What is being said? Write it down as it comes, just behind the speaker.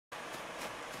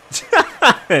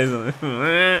Oh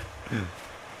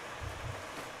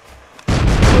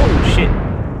shit.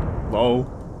 Whoa.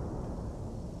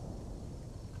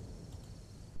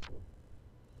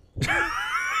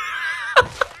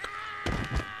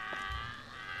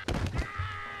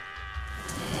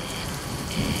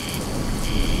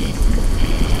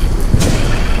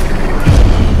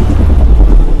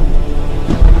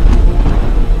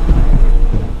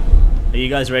 Are you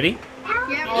guys ready?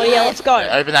 Oh yeah, let's go.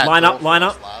 Yeah, open that Line door up, line for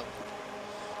up. us, love.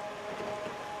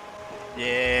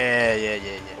 Yeah.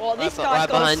 Well, this Right guy's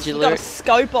behind you, got a Luke.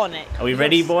 scope on it. Are we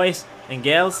ready, boys and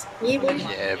girls? Yeah,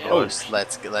 boys.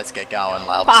 Let's get going,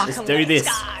 lads. Fuck, Let's do this.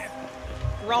 Go.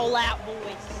 Roll out,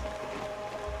 boys.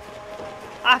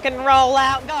 I can roll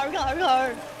out. Go, go,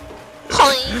 go.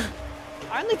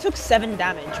 I only took 7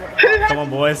 damage. Come on,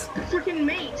 boys. Freaking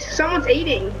meat. Someone's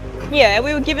eating. Yeah,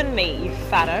 we were given meat, you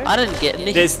fatto. I didn't get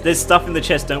any. There's stuff in the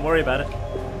chest. Don't worry about it.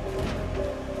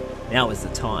 Now is the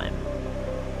time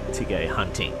to go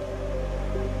hunting.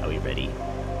 Are we ready?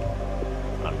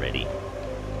 I'm ready.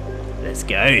 Let's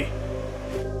go.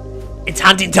 It's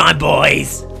hunting time,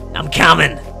 boys. I'm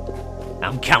coming.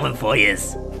 I'm coming for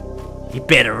yous. You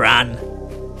better run.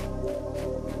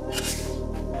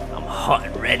 I'm hot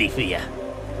and ready for you.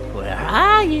 Where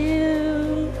are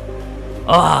you?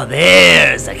 Oh,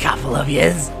 there's a couple of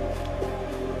yous.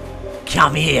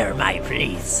 Come here, mate,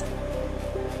 please.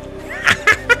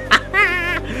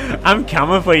 I'm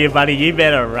coming for you, buddy. You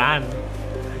better run.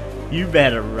 You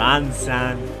better run,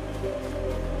 son.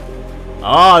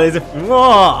 Oh, there's a...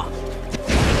 Whoa!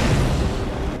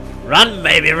 Run,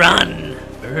 baby, run!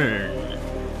 Burn.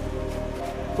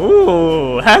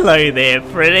 Ooh, hello there,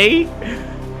 pretty.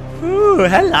 Ooh,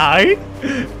 hello.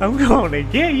 I'm gonna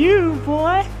get you,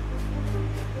 boy.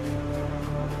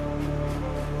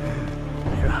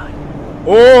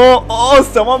 Oh,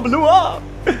 someone blew up.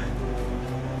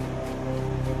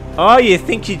 Oh, you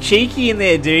think you're cheeky in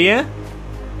there, do you?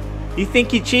 You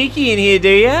think you're cheeky in here, do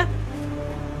you?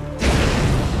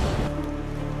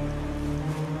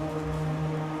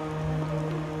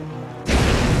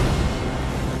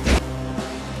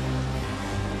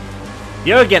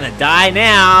 You're gonna die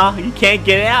now. You can't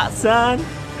get out, son.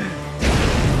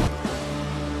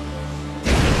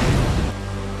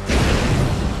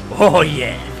 Oh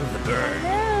yeah, from the bird.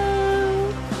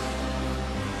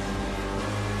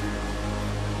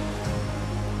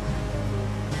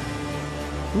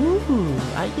 Ooh,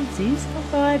 I can see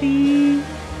somebody.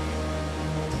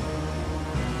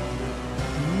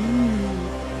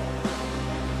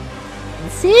 I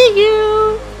see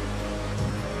you.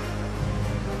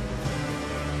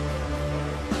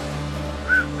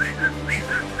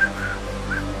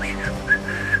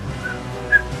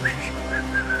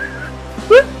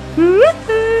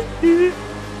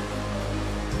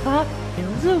 Pop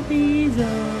feels a weasel.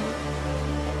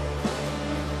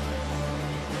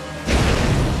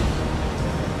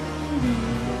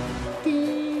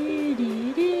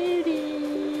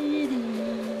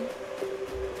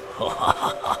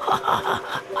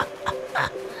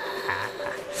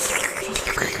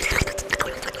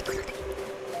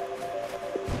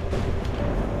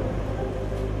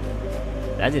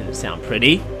 That didn't sound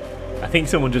pretty. I think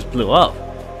someone just blew up.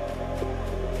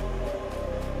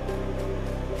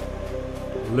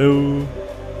 Hello?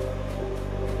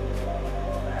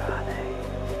 Where are they?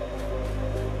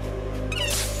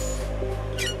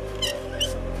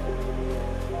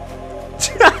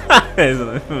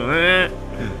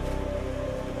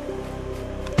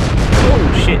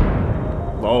 Oh shit.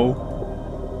 Whoa.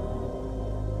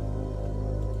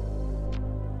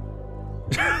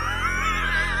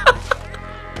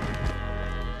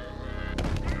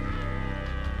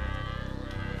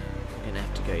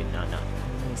 No.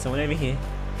 There's someone over here.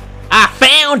 I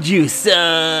found you,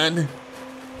 son!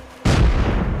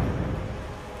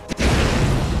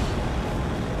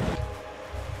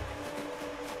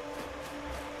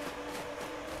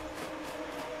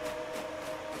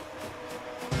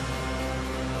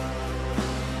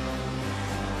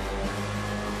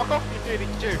 Fuck off, you dirty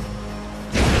Jew.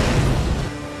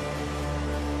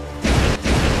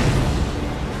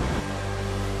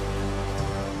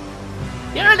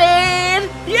 You're dead!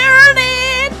 You're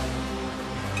dead!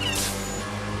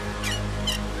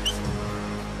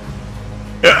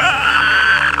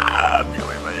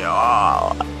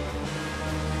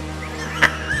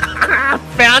 I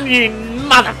found you,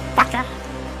 motherfucker!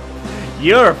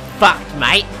 You're fucked,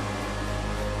 mate.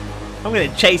 I'm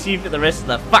gonna chase you for the rest of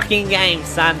the fucking game,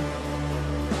 son.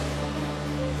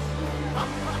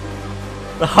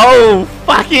 The whole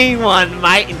fucking one,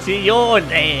 mate, until you're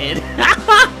dead.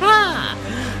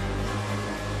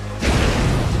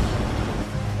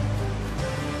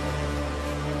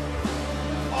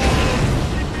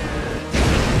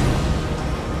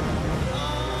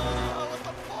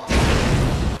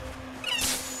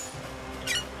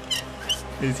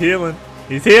 He's healing.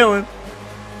 He's healing.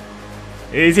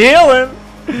 He's healing.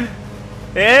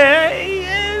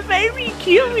 Yeah, baby,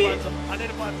 kill me. I need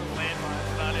to find some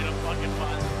landmines, but I need to fucking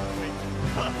find some quick.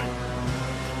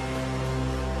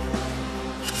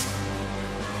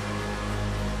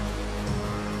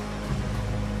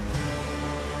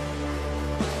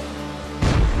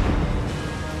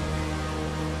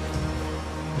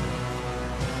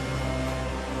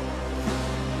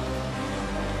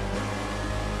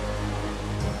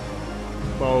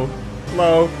 Low,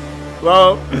 low,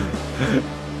 low.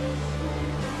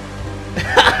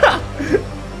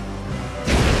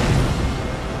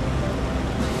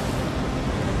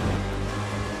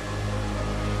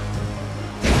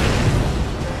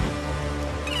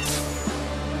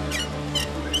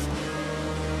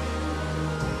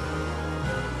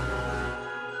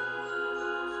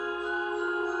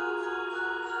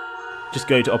 Just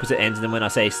go to opposite ends, and then when I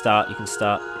say start, you can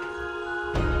start.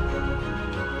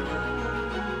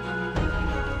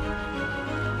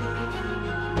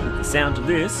 The sound of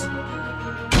this.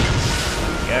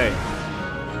 Go.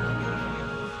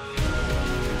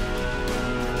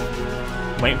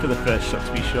 Waiting for the first shot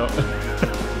to be shot.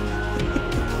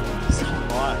 So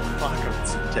what? Fuck,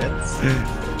 it's intense.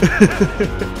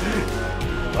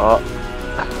 Oh.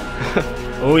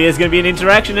 Oh, yeah, there's going to be an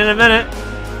interaction in a minute.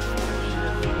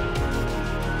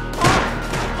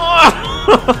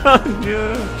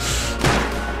 Yeah.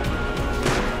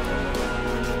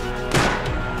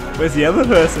 Where's the other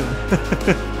person?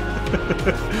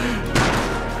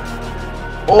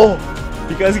 Oh!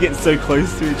 You guys are getting so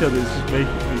close to each other, it's just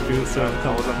making me feel so I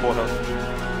uncomfortable. wasn't born on.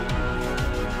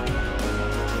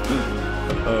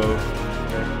 Oh.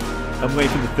 I'm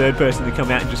waiting for the third person to come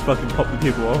out and just fucking pop the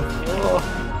people off. Oh,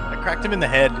 I cracked him in the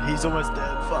head. He's almost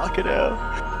dead. Fuck it out.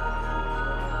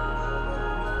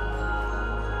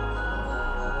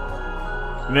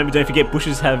 Remember, don't forget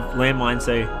bushes have landmines,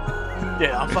 so...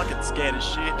 Yeah, I'm fucking scared as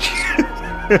shit.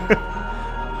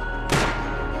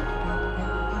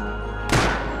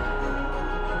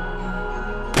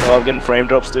 Oh, I'm getting frame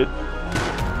drops, dude.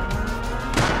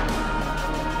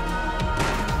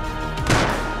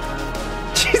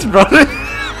 Jeez, brother!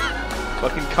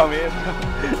 Fucking come in.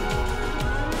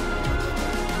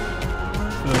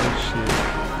 Oh, shit.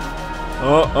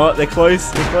 Oh, they're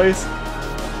close, they're close.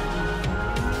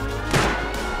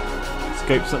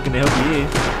 Scope's not gonna help you here.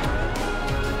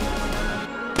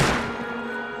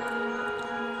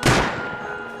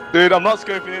 Dude, I'm not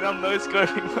scoping in, I'm no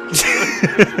scoping.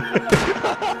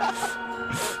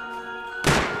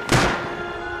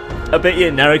 I bet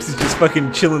you Narix is just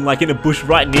fucking chilling like in a bush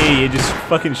right near you, just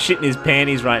fucking shitting his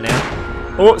panties right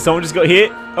now. Oh, someone just got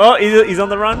hit. Oh, he's on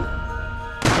the run.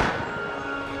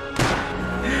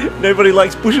 Nobody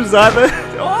likes bushes either.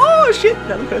 Oh shit,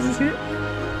 another person's hit.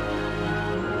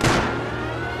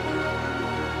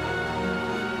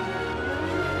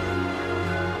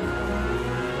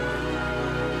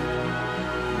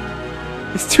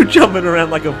 He's still jumping around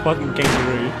like a fucking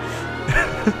kangaroo.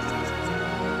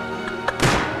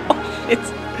 Oh shit.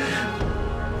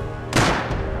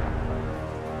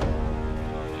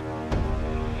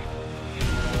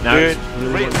 No, Dude, it's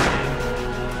really wait.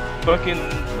 what's- Fucking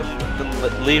the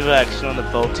lever action on the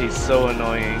Bolty is so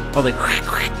annoying. Oh, they.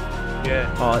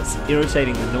 Yeah. Oh, it's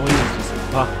irritating. The noise is just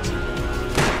fucked.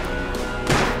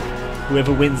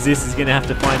 Whoever wins this is gonna have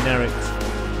to find Narix.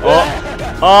 Oh,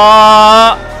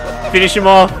 oh! Finish him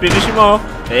off! Finish him off!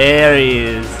 There he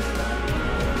is.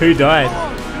 Who died?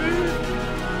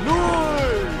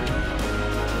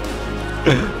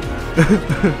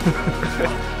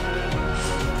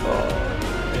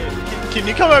 Can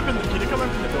you come open the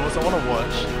doors? I want to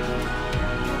watch.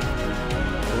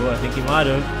 Oh, I think he might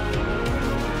have.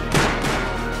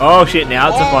 Oh shit! Now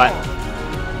it's a fight.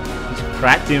 He's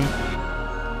cracked him.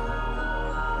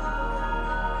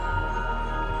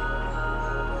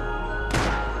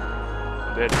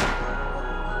 Dead.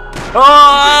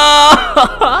 Oh!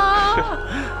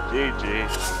 GG.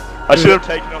 I should have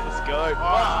taken off the scope.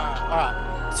 Alright.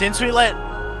 Since we let...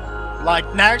 Like,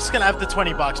 Narik's gonna have the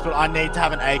 $20, but I need to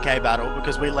have an AK battle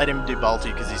because we let him do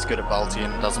Bolty because he's good at Bolty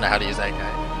and doesn't know how to use AK.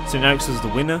 So Narix is the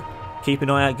winner. Keep an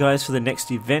eye out, guys, for the next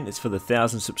event. It's for the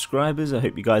 1,000 subscribers. I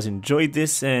hope you guys enjoyed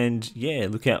this, and yeah,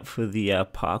 look out for the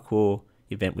parkour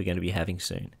event we're going to be having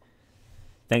soon.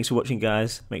 Thanks for watching,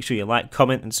 guys. Make sure you like,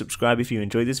 comment, and subscribe if you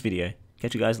enjoyed this video.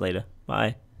 Catch you guys later.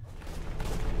 Bye.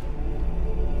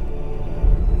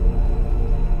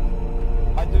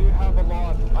 I do have a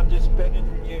lot. I'm just better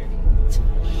than you.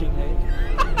 Shithead.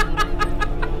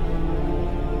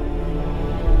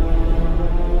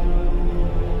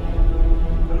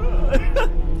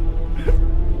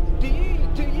 do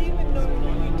you even know who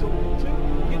you're talking to?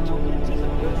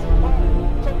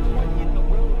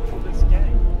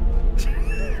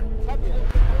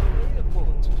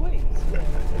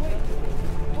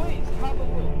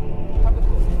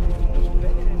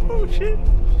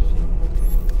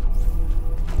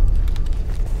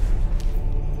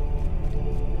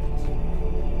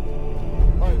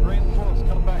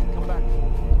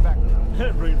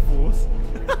 brute force.